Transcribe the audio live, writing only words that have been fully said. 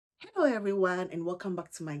Hello everyone and welcome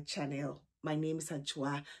back to my channel. My name is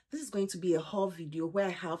Ajwa. This is going to be a haul video where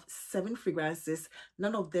I have 7 fragrances.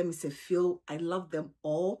 None of them is a fill. I love them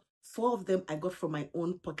all. 4 of them I got from my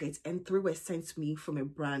own pocket and 3 were sent to me from a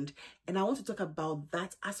brand. And I want to talk about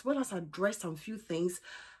that as well as address some few things,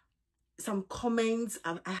 some comments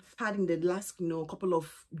I've had in the last couple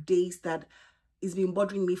of days that it's been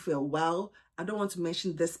bothering me for a while. I don't want to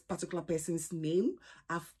mention this particular person's name.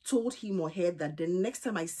 I've told him or her that the next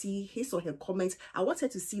time I see his or her comments, I want her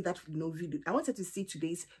to see that video. I want her to see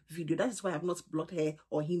today's video. That is why I've not blocked her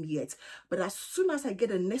or him yet. But as soon as I get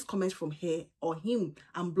the next comment from her or him,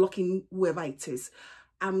 I'm blocking whoever it is.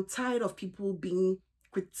 I'm tired of people being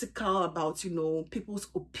critical about people's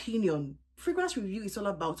opinion. Fragrance review is all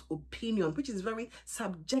about opinion, which is very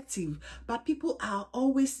subjective, but people are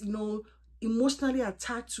always emotionally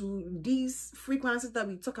attached to these fragrances that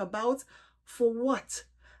we talk about. For what?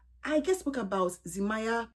 I just spoke about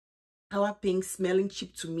Zimaya Power Pink smelling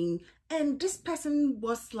cheap to me, and this person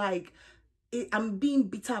was like, I'm being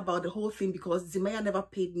bitter about the whole thing because Zimaya never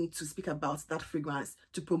paid me to speak about that fragrance,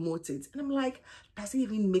 to promote it. And I'm like, does it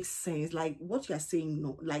even make sense? Like, what you are saying,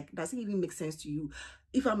 no, like, does it even make sense to you?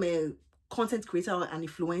 If I'm a content creator or an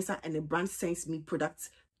influencer and a brand sends me products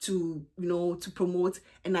to to promote,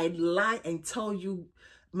 and I lie and tell you,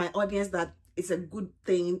 my audience, that it's a good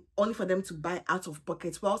thing only for them to buy out of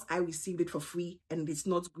pocket whilst I received it for free and it's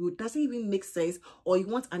not good, does it even make sense? Or you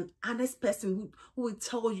want an honest person who will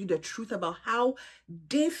tell you the truth about how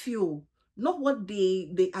they feel, not what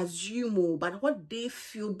they assume, but what they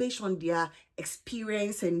feel based on their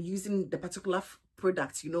experience and using the particular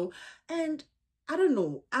product, And I don't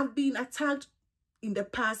know, I've been attacked in the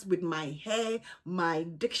past with my hair, my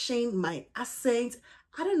diction, my accent.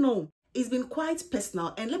 I don't know. It's been quite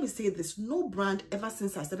personal. And let me say this, no brand ever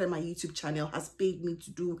since I started my YouTube channel has paid me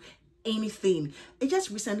to do anything. It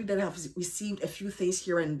just recently that I have received a few things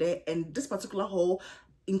here and there. And this particular haul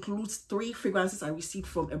includes 3 fragrances I received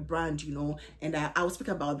from a brand, and I'll speak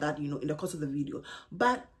about that, in the course of the video.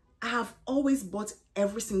 But I have always bought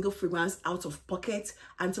every single fragrance out of pocket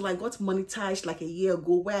until I got monetized like a year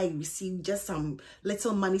ago, where I received just some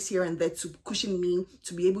little monies here and there to cushion me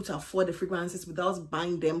to be able to afford the fragrances without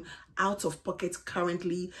buying them out of pocket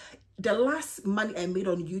currently. The last money I made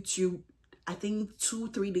on YouTube, I think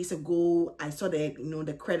 2-3 days ago, I saw the,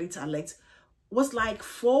 the credit alert was like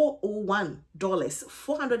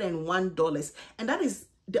 $401. And that is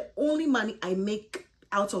the only money I make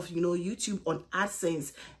out of YouTube on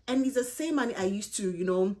AdSense, and it's the same money I used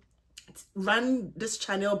to run this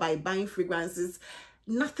channel by buying fragrances,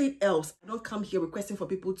 nothing else. I don't come here requesting for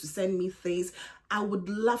people to send me things. I would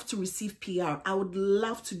love to receive PR. I would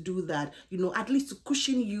love to do that, at least to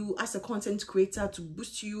cushion you as a content creator, to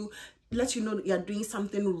boost you, let you know that you're doing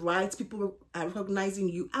something right, people are recognizing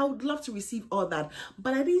you. I would love to receive all that,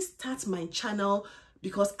 but I didn't start my channel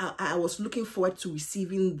because I was looking forward to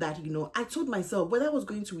receiving that. I told myself whether I was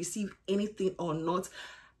going to receive anything or not,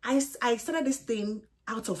 I started this thing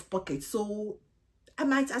out of pocket, so I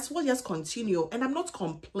might as well just continue. And I'm not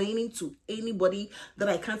complaining to anybody that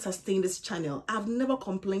I can't sustain this channel. I've never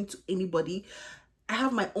complained to anybody. I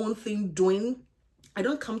have my own thing doing. I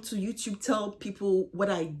don't come to YouTube tell people what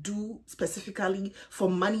I do specifically for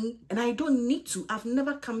money, and I don't need to. I've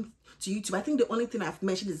never come to YouTube. I think the only thing I've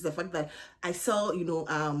mentioned is the fact that I sell,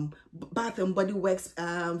 Bath and Body Works,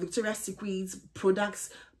 Victoria's Secret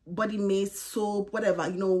products, body mist, soap, whatever,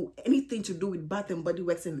 anything to do with Bath and Body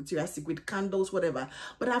Works and Victoria's Secret, candles, whatever.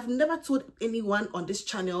 But I've never told anyone on this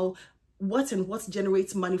channel what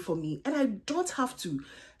generates money for me, and I don't have to.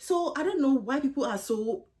 So I don't know why people are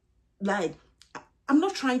so like, I'm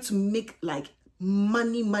not trying to make like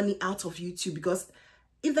money out of YouTube, because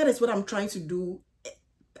if that is what I'm trying to do,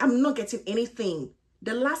 I'm not getting anything.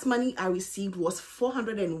 The last money I received was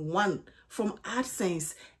 $401 from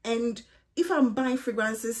AdSense. And if I'm buying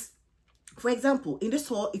fragrances, for example, in this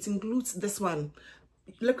haul, it includes this one,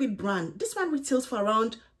 Liquid Brand. This one retails for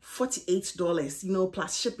around $48,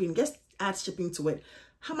 plus shipping. Just add shipping to it.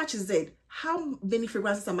 How much is it? How many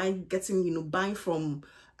fragrances am I getting, buying from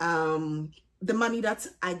the money that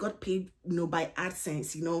I got paid, by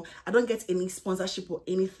AdSense? I don't get any sponsorship or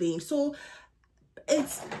anything. So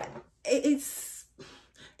it's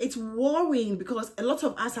worrying, because a lot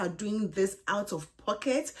of us are doing this out of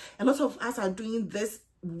pocket. A lot of us are doing this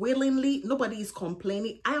willingly. Nobody is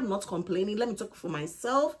complaining. I am not complaining. Let me talk for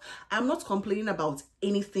myself. I'm not complaining about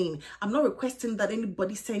anything. I'm not requesting that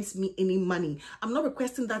anybody sends me any money. I'm not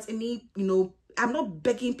requesting that I'm not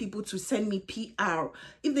begging people to send me PR.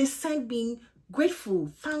 If they send me,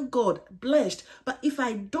 grateful, thank God, blessed. But if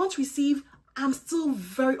I don't receive, I'm still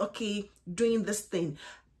very okay doing this thing.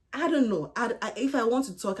 I don't know. If I want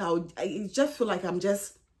to talk, I just feel like I'm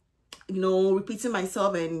just, you know, repeating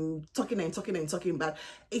myself and talking and talking and talking. But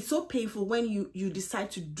it's so painful when you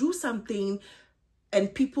decide to do something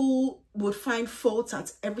and people would find fault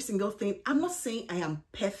at every single thing. I'm not saying I am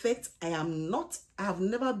perfect. I am not. I have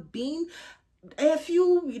never been. A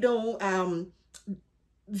few, you know,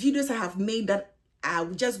 videos I have made that I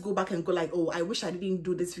would just go back and go like, oh, I wish I didn't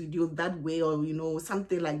do this video that way, or, you know,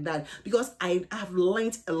 something like that, because I have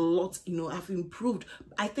learned a lot, you know, I've improved.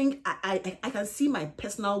 I think I can see my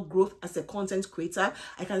personal growth as a content creator.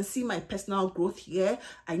 I can see my personal growth here.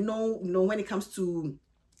 I know, you know, when it comes to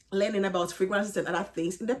learning about fragrances and other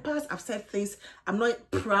things, in the past I've said things I'm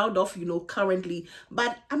not proud of, you know, currently,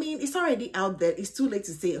 but I mean, it's already out there. It's too late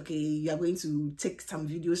to say, okay, you're going to take some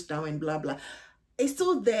videos down and blah blah. It's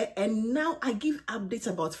still there, and now I give updates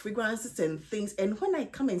about fragrances and things. And when I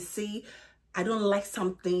come and say I don't like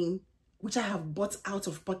something which I have bought out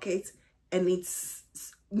of pocket, and it's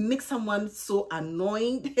makes someone so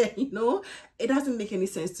annoying, you know, it doesn't make any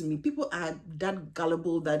sense to me. People are that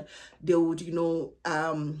gullible that they would, you know,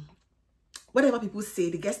 whatever people say,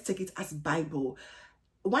 they just take it as Bible.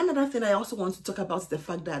 One other thing I also want to talk about is the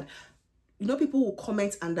fact that, you know, people will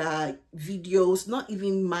comment under videos, not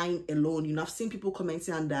even mine alone. You know, I've seen people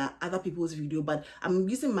commenting under other people's video, but I'm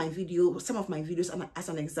using my video, some of my videos as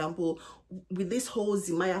an example with this whole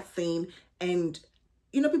Zimaya thing. And,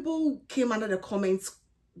 you know, people came under the comments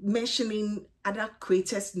mentioning other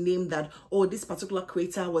creators' name, that, oh, this particular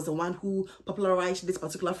creator was the one who popularized this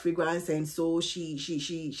particular fragrance, and so she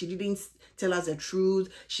didn't tell us the truth.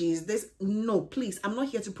 She's this. No, please, I'm not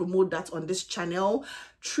here to promote that on this channel.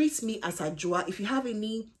 Treat me as Ajua. If you have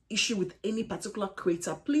any issue with any particular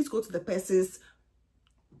creator, please go to the person's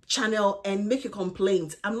channel and make a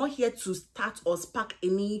complaint. I'm not here to start or spark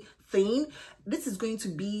anything. This is going to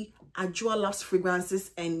be Ajua Loves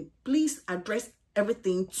Fragrances, and please address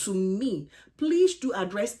everything to me. Please do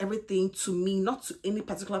address everything to me, not to any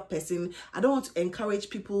particular person. I don't want to encourage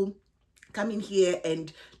people coming here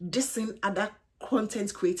and dissing other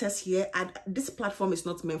content creators here. And this platform is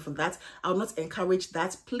not meant for that. I will not encourage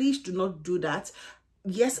that. Please do not do that.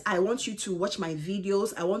 Yes, I want you to watch my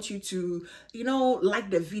videos. I want you to, you know, like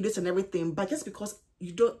the videos and everything, but just because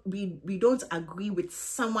we don't agree with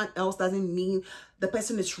someone else doesn't mean the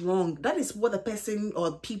person is wrong. That is what the person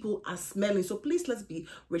or people are smelling. So please, let's be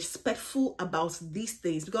respectful about these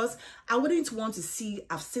things, because I wouldn't want to see,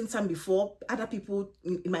 I've seen some before, other people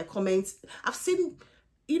in my comments, I've seen,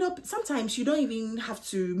 you know, sometimes you don't even have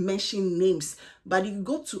to mention names, but you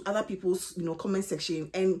go to other people's, you know, comment section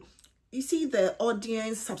and you see the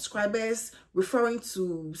audience, subscribers referring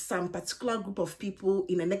to some particular group of people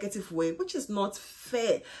in a negative way, which is not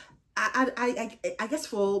fair. I guess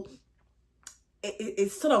for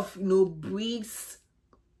it sort of, you know, breeds,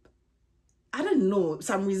 I don't know,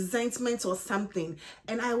 some resentment or something,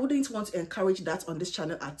 and I wouldn't want to encourage that on this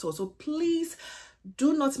channel at all. So please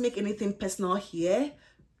do not make anything personal here.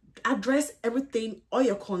 Address everything, all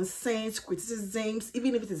your concerns, criticisms,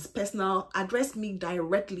 even if it is personal, address me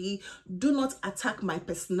directly. Do not attack my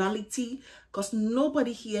personality, because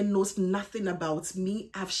nobody here knows nothing about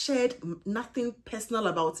me. I've shared nothing personal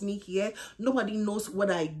about me here. Nobody knows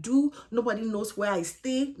what I do. Nobody knows where I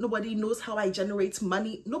stay. Nobody knows how I generate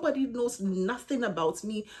money. Nobody knows nothing about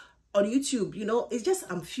me on YouTube. You know, it's just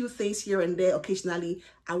a few things here and there occasionally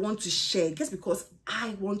I want to share, just because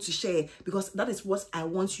I want to share, because that is what I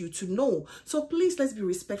want you to know. So please, let's be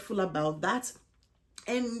respectful about that.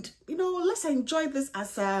 And, you know, let's enjoy this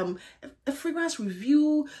as a fragrance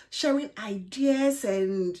review, sharing ideas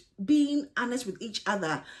and being honest with each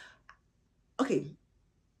other. Okay,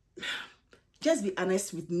 just be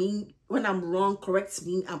honest with me. When I'm wrong, correct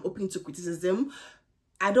me. I'm open to criticism.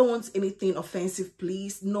 I don't want anything offensive,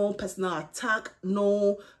 please. No personal attack.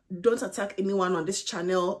 No, don't attack anyone on this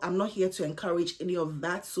channel. I'm not here to encourage any of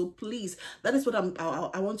that. So please, that is what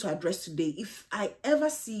I want to address today. If I ever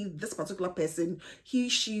see this particular person, he,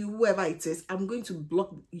 she, whoever it is, I'm going to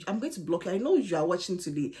block you. I know you are watching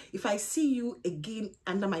today. If I see you again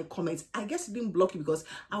under my comments, I guess I didn't block you because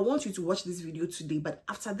I want you to watch this video today. But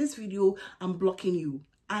after this video, I'm blocking you.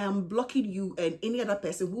 I am blocking you and any other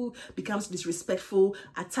person who becomes disrespectful,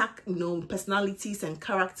 attack, you know, personalities and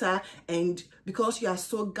character, and because you are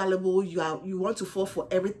so gullible, you want to fall for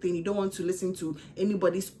everything. You don't want to listen to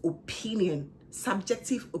anybody's opinion,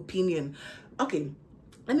 subjective opinion. Okay,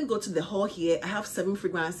 let me go to the haul here. I have 7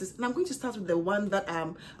 fragrances, and I'm going to start with the one that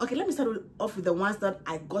okay, let me start off with the ones that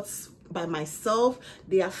I got by myself.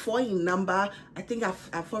 They are 4 in number. I think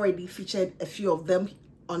I've already featured a few of them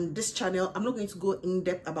on this channel. I'm not going to go in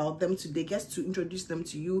depth about them today, just to introduce them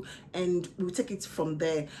to you, and we'll take it from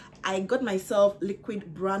there. I got myself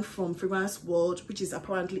liquid brand from Fragrance World, which is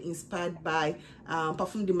apparently inspired by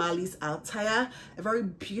Perfume de Marly's Altaya, a very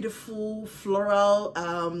beautiful floral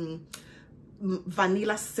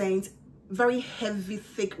vanilla scent, very heavy,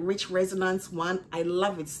 thick, rich resonance one. I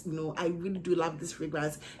love it. You know, I really do love this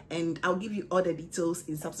fragrance, and I'll give you all the details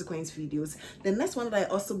in subsequent videos. The next one that I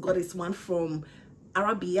also got is one from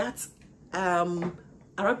Arabiat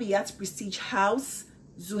Prestige House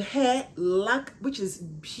Zuhair Lac, which is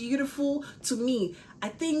beautiful to me. I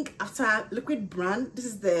think after liquid brand, this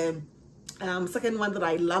is the second one that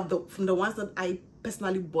I love. From the ones that I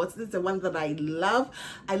personally bought, this is the one that I love.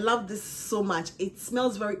 I love this so much. It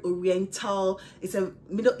smells very oriental. It's a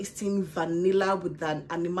Middle Eastern vanilla with an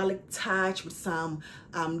animalic touch, with some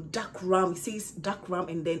dark rum. It says dark rum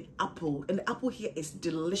and then apple, and the apple here is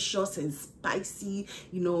delicious and spicy.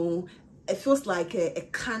 You know, it feels like a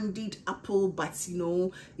candied apple, but you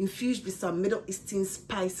know, infused with some Middle Eastern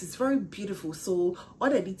spice. It's very beautiful. So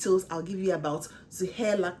all the details I'll give you about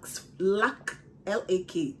Zuhair Lac,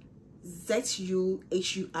 L-A-K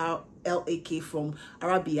Z-U-H-U-R-L-A-K from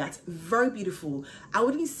Arabiat. Very beautiful. I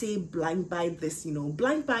wouldn't say blind buy this, you know,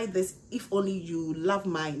 blind buy this if only you love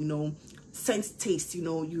my, you know, scent taste. You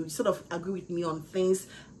know, you sort of agree with me on things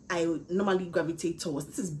I normally gravitate towards.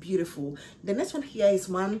 This is beautiful. The next one here is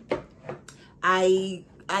one I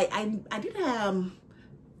did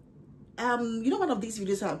you know, one of these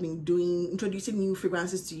videos I've been doing, introducing new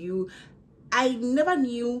fragrances to you. I never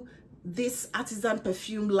knew this artisan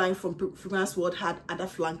perfume line from Fragrance World had other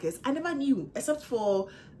flankers. I never knew, except for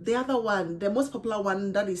the other one, the most popular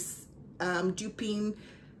one, that is duping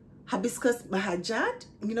Hibiscus Mahajad.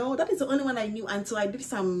 You know, that is the only one I knew until I did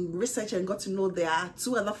some research and got to know there are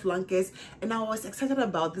two other flankers, and I was excited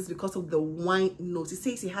about this because of the wine note. It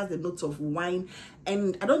says it has the notes of wine,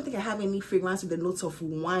 and I don't think I have any fragrance with the notes of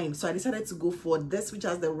wine, so I decided to go for this, which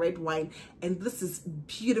has the red wine, and this is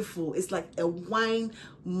beautiful. It's like a wine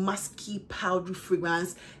musky powdery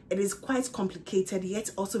fragrance. It is quite complicated,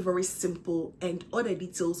 yet also very simple, and all the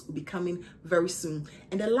details will be coming very soon.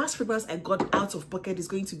 And the last fragrance I got out of pocket is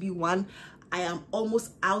going to be one I am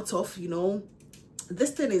almost out of. You know,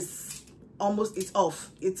 this thing is almost, it's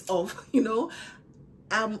off, you know.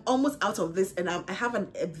 I'm almost out of this, and I have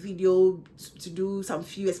a video to do some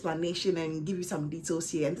few explanation and give you some details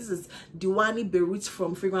here. And this is Diwani Beirut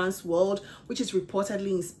from Fragrance World, which is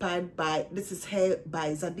reportedly inspired by, this is hair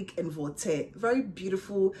by Zadig and Voltaire. Very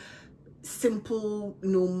beautiful, simple, you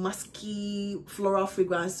know, musky floral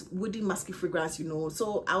fragrance, woody musky fragrance, you know.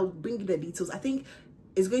 So I'll bring you the details. I think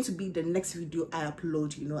it's going to be the next video I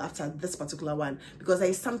upload, you know, after this particular one, because there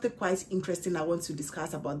is something quite interesting I want to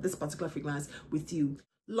discuss about this particular fragrance with you.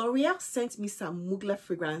 L'Oreal sent me some Mugler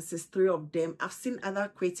fragrances, 3 of them. I've seen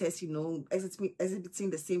other creators, you know, exhibiting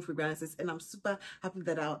the same fragrances, and I'm super happy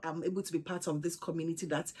that I'm able to be part of this community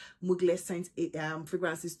that Mugler sent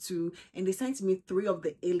fragrances to. And they sent me 3 of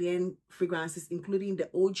the alien fragrances, including the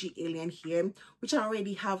OG alien here, which I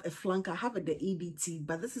already have a flanker. I have the EDT,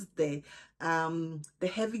 but this is the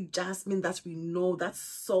heavy jasmine that we know, that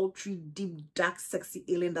sultry, deep, dark, sexy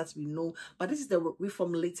alien that we know. But this is the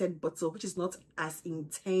reformulated bottle, which is not as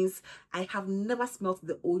intense. I have never smelled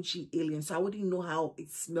the OG alien, so I wouldn't know how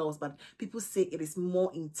it smells, but people say it is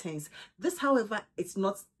more intense. This, however, it's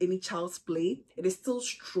not any child's play. It is still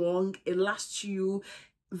strong. It lasts you.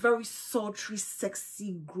 Very sultry,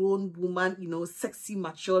 sexy, grown woman, you know, sexy,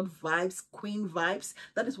 matured vibes, queen vibes.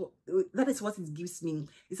 That is what it gives me.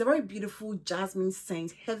 It's a very beautiful jasmine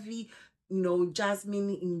scent, heavy, you know,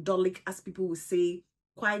 jasmine indolic, as people will say,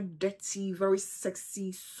 quite dirty, very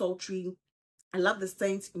sexy, sultry. I love the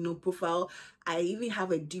scent, you know, profile. I even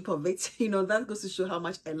have a dupe of it, you know. That goes to show how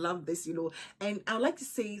much I love this, you know. And I would like to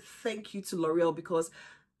say thank you to L'Oreal, because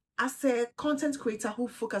as a content creator who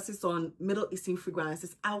focuses on Middle Eastern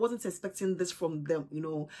fragrances, I wasn't expecting this from them, you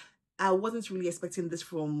know. I wasn't really expecting this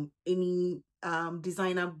from any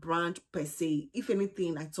designer brand per se. If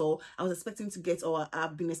anything at all, I was expecting to get, or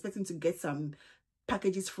I've been expecting to get some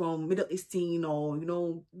packages from Middle Eastern, or, you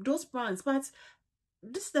know, those brands. But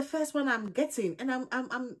this is the first one I'm getting, and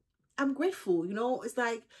I'm grateful, you know. It's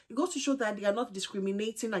like, it goes to show that they are not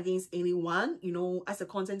discriminating against anyone, you know. As a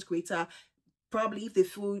content creator, probably if they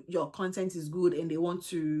feel your content is good and they want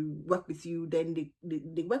to work with you, then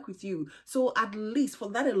they work with you. So at least for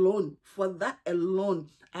that alone,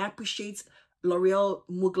 I appreciate L'Oreal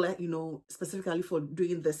Mugler, you know, specifically for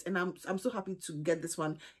doing this. And I'm so happy to get this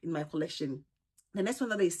one in my collection. The next one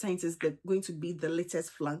that is scent is going to be the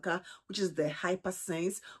latest flanker, which is the Hyper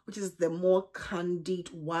Sense, which is the more candid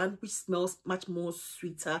one, which smells much more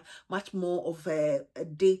sweeter, much more of a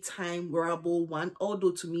daytime wearable one.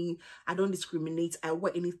 Although to me, I don't discriminate. I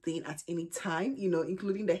wear anything at any time, you know,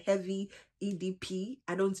 including the heavy EDP.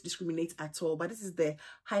 I don't discriminate at all. But this is the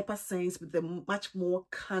Hyper Sense with the much more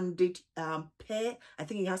candid pear. I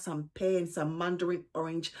think it has some pear and some mandarin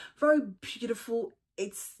orange. Very beautiful.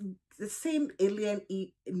 It's the same alien,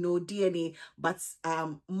 DNA, but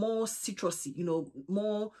more citrusy, you know,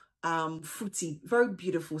 more fruity, very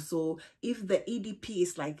beautiful. So if the EDP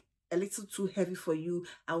is like a little too heavy for you,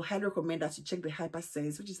 I would highly recommend that you check the Hyper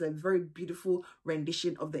Sense, which is a very beautiful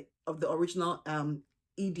rendition of the original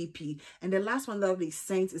EDP. And the last one that they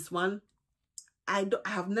sent is one I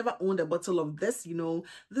have never owned a bottle of this, you know.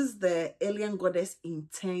 This is the Alien Goddess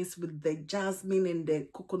Intense with the jasmine and the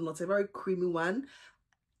coconut, a very creamy one.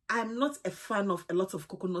 I'm not a fan of a lot of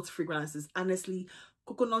coconut fragrances. Honestly,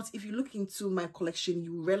 coconut, if you look into my collection,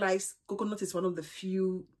 you realize coconut is one of the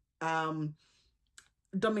few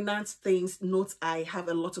dominant things. Note, I have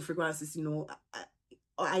a lot of fragrances, you know.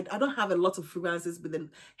 I don't have a lot of fragrances with a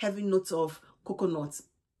heavy note of coconut.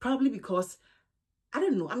 Probably because, I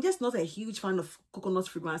don't know, I'm just not a huge fan of coconut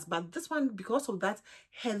fragrance. But this one, because of that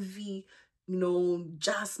heavy, you know,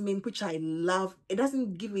 jasmine, which I love, it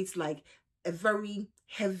doesn't give it like a very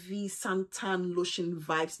heavy suntan lotion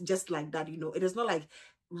vibes just like that, you know. It is not like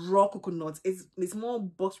raw coconut. It's more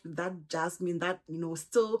boxed with that jasmine, that, you know,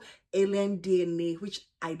 still alien DNA, which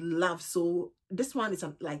I love. So this one is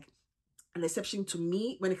like an exception to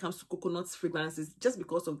me when it comes to coconut fragrances, just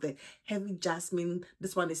because of the heavy jasmine.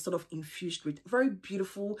 This one is sort of infused with. Very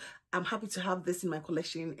beautiful. I'm happy to have this in my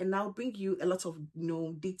collection, and I'll bring you a lot of, you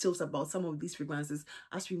know, details about some of these fragrances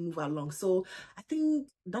as we move along. So I think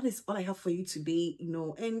that is all I have for you today, you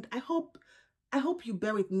know, and I hope you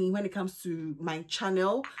bear with me when it comes to my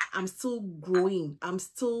channel. I'm still growing. I'm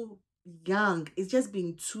still young. It's just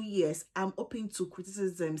been 2 years. I'm open to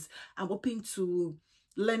criticisms. I'm open to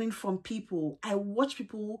learning from people. I watch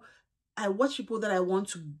people that I want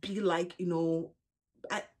to be like, you know,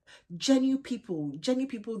 genuine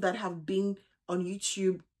people that have been on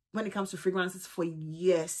YouTube when it comes to fragrances for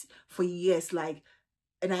years, like,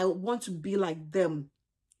 and I want to be like them.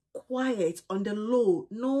 Quiet, on the low,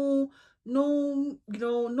 no, you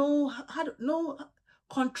know, no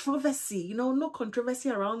controversy, you know, no controversy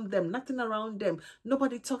around them, nothing around them.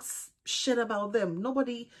 Nobody talks shit about them.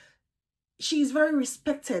 She's very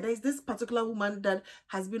respected. There's this particular woman that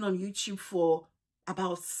has been on YouTube for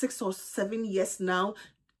about 6 or 7 years now,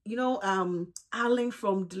 you know, Arlen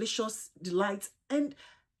from Delicious Delight, and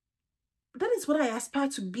that is what I aspire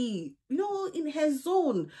to be, you know, in her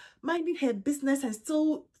zone, minding her business and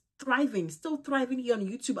still thriving here on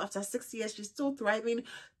YouTube after 6 years. She's still thriving.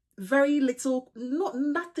 Very little,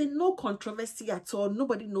 nothing, no controversy at all.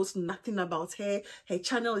 Nobody knows nothing about her. Her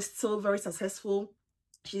channel is still very successful.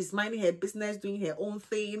 She's minding her business, doing her own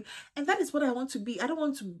thing. And that is what I want to be. I don't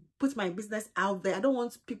want to put my business out there. I don't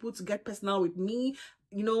want people to get personal with me,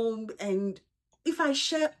 you know. And if I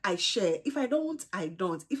share, I share. If I don't, I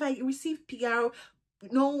don't. If I receive PR,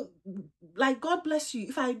 you know, like, God bless you.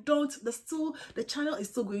 If I don't, the channel is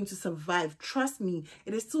still going to survive. Trust me,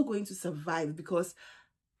 it is still going to survive, because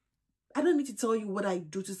I don't need to tell you what I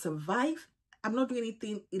do to survive. I'm not doing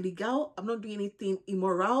anything illegal. I'm not doing anything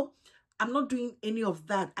immoral. I'm not doing any of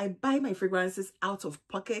that. I buy my fragrances out of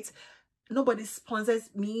pocket. Nobody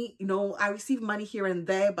sponsors me. You know, I receive money here and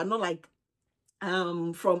there, but not like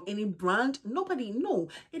from any brand. Nobody, no,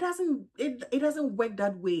 it doesn't work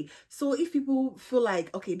that way. So if people feel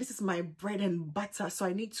like, okay, this is my bread and butter, so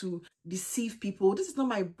I need to deceive people, this is not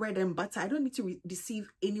my bread and butter. I don't need to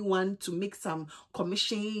deceive anyone to make some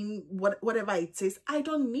commission, whatever it is. I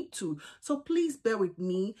don't need to. So please bear with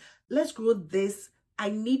me. Let's grow this. I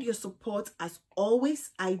need your support as always.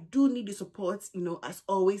 I do need your support, you know, as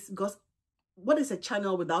always, because what is a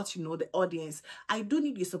channel without, you know, the audience? I do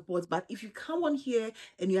need your support. But if you come on here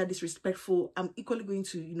and you are disrespectful, I'm equally going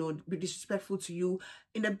to, you know, be disrespectful to you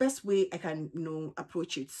in the best way I can, you know,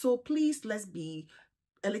 approach it. So please, let's be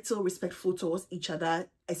a little respectful towards each other,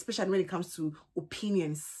 especially when it comes to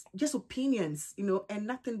opinions. Just opinions, you know, and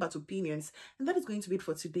nothing but opinions. And that is going to be it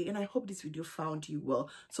for today. And I hope this video found you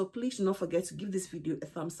well. So please do not forget to give this video a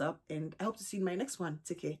thumbs up. And I hope to see you in my next one.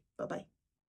 Take care. Bye-bye.